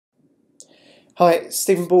Hi, it's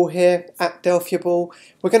Stephen Ball here at DesignMode.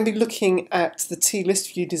 We're going to be looking at the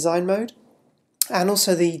TLIstView design mode and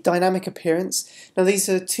also the dynamic appearance. Now these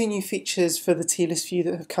are two new features for the TLIstView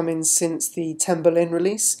that have come in since the 10 Berlin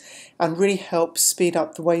release and really help speed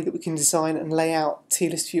up the way that we can design and lay out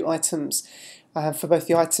TLIstView items for both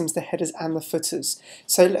the items, the headers and the footers.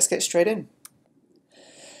 So let's get straight in.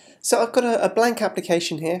 So I've got a blank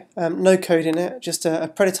application here, no code in it, just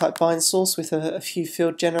a prototype bind source with a few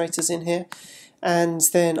field generators in here, and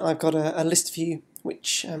then I've got a list view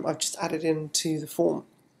which I've just added into the form.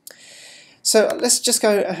 So let's just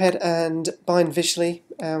go ahead and bind visually.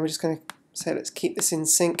 We're just going to say let's keep this in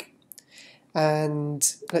sync,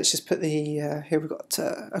 and let's just put the here we've got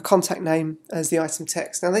a contact name as the item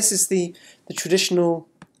text. Now this is the traditional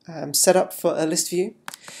setup for a list view.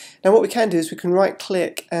 Now what we can do is we can right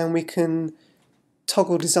click and we can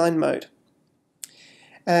toggle design mode,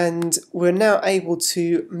 and we're now able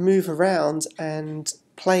to move around and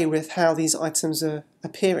play with how these items are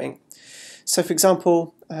appearing. So for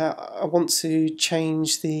example, I want to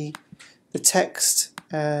change the text,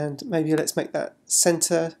 and maybe let's make that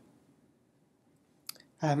center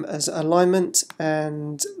as alignment,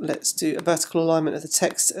 and let's do a vertical alignment of the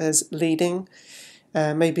text as leading.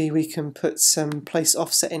 Maybe we can put some place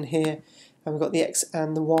offset in here, and we've got the X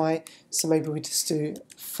and the Y, so maybe we just do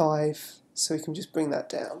 5, so we can just bring that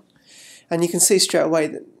down. And you can see straight away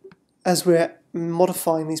that as we're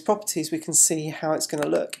modifying these properties, we can see how it's going to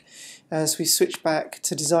look. As we switch back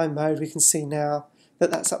to design mode, we can see now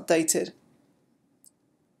that that's updated.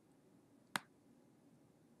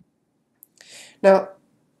 Now,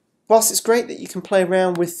 whilst it's great that you can play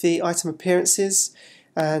around with the item appearances,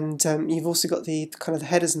 and you've also got the kind of the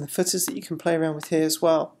headers and the footers that you can play around with here as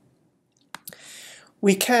well,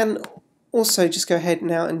 we can also just go ahead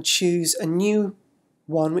now and choose a new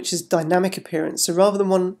one, which is dynamic appearance. So rather than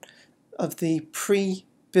one of the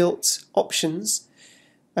pre-built options,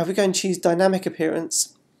 if we go and choose dynamic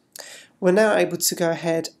appearance, we're now able to go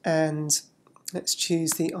ahead and let's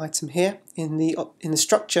choose the item here in the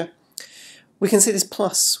structure. We can see this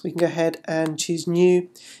plus. We can go ahead and choose new,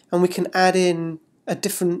 and we can add in a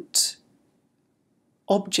different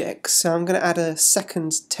object. So I'm going to add a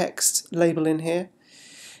second text label in here,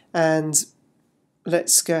 and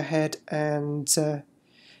let's go ahead and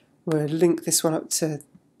we'll link this one up to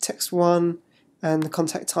text 1 and the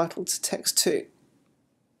contact title to text 2.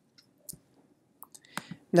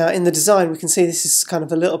 Now in the design we can see this is kind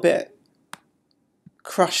of a little bit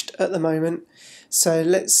crushed at the moment, so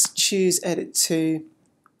let's choose edit to,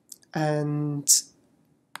 and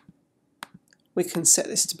we can set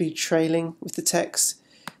this to be trailing with the text,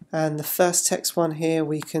 and the first text one here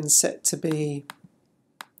we can set to be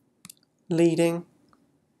leading.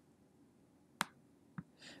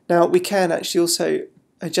 Now we can actually also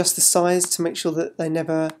adjust the size to make sure that they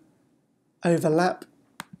never overlap.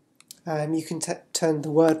 You can turn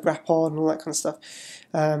the word wrap on and all that kind of stuff.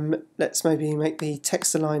 Let's maybe make the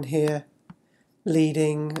text align here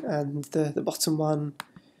leading, and the bottom one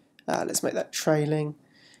let's make that trailing,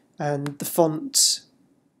 and the font,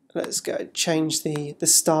 let's go change the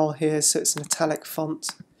style here so it's an italic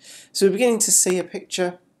font. So we're beginning to see a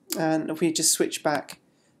picture, and if we just switch back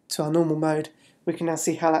to our normal mode, we can now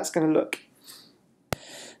see how that's going to look.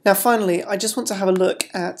 Now finally, I just want to have a look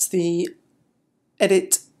at the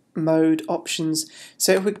edit mode options.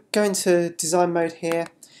 So if we go into design mode here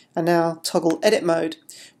and now toggle edit mode,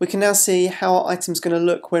 we can now see how our item's going to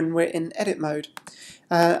look when we're in edit mode.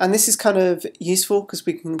 And this is kind of useful because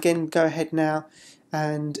we can again go ahead now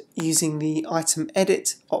and using the item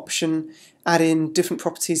edit option add in different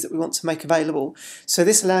properties that we want to make available. So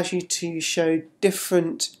this allows you to show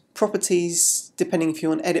different properties depending if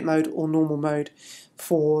you're on edit mode or normal mode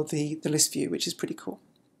for the list view, which is pretty cool.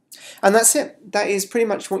 And that's it. That is pretty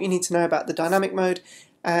much what you need to know about the dynamic mode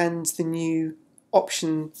and the new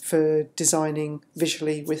option for designing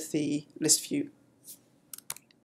visually with the list view.